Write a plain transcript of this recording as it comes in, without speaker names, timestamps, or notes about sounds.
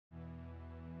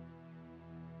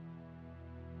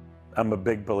I'm a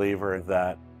big believer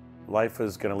that life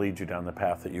is going to lead you down the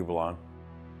path that you belong.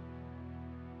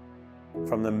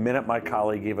 From the minute my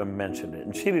colleague even mentioned it,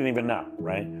 and she didn't even know,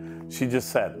 right? She just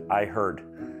said, I heard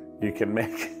you can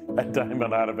make a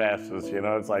diamond out of ashes. You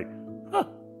know, it's like, huh,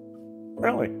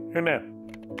 really? Who knew?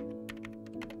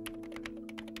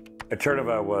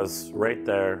 Eterneva was right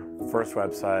there, first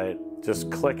website, just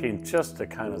clicking just to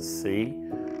kind of see.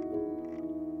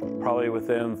 Probably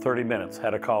within 30 minutes,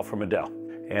 had a call from Adele.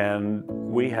 And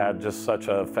we had just such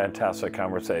a fantastic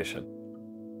conversation.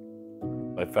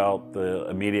 I felt the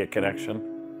immediate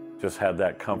connection, just had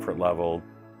that comfort level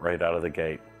right out of the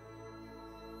gate.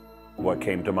 What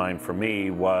came to mind for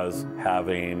me was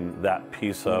having that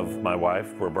piece of my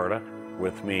wife, Roberta,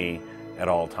 with me at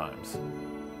all times.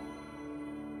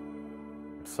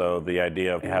 So the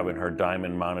idea of having her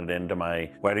diamond mounted into my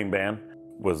wedding band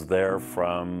was there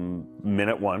from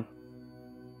minute one.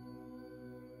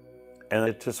 And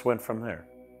it just went from there.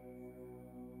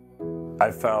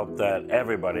 I felt that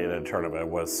everybody at Eterneva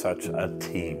was such a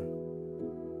team.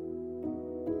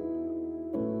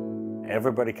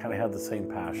 Everybody kind of had the same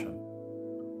passion.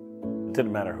 It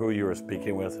didn't matter who you were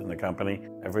speaking with in the company.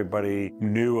 Everybody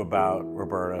knew about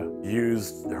Roberta,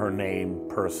 used her name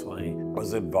personally,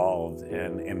 was involved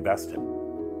and invested.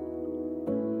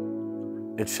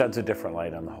 It sheds a different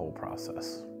light on the whole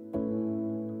process.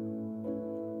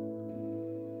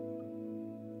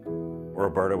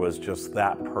 Roberta was just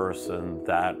that person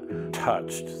that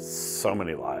touched so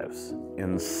many lives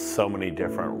in so many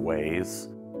different ways.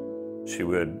 She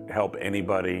would help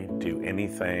anybody do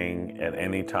anything at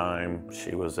any time.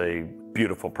 She was a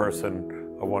beautiful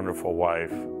person, a wonderful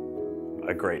wife,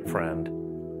 a great friend.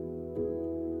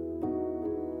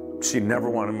 She never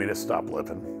wanted me to stop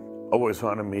living. Always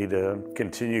wanted me to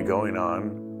continue going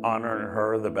on, honoring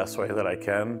her the best way that I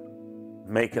can,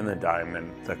 making the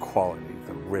diamond, the quality,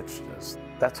 the richness.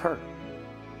 That's her.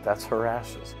 That's her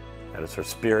ashes. That is her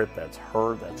spirit, that's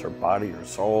her body, her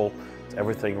soul, it's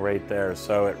everything right there.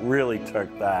 So it really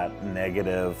took that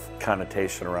negative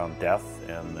connotation around death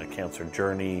and the cancer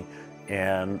journey,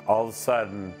 and all of a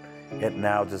sudden, it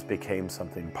now just became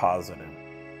something positive.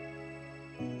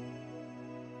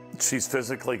 She's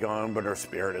physically gone, but her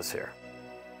spirit is here.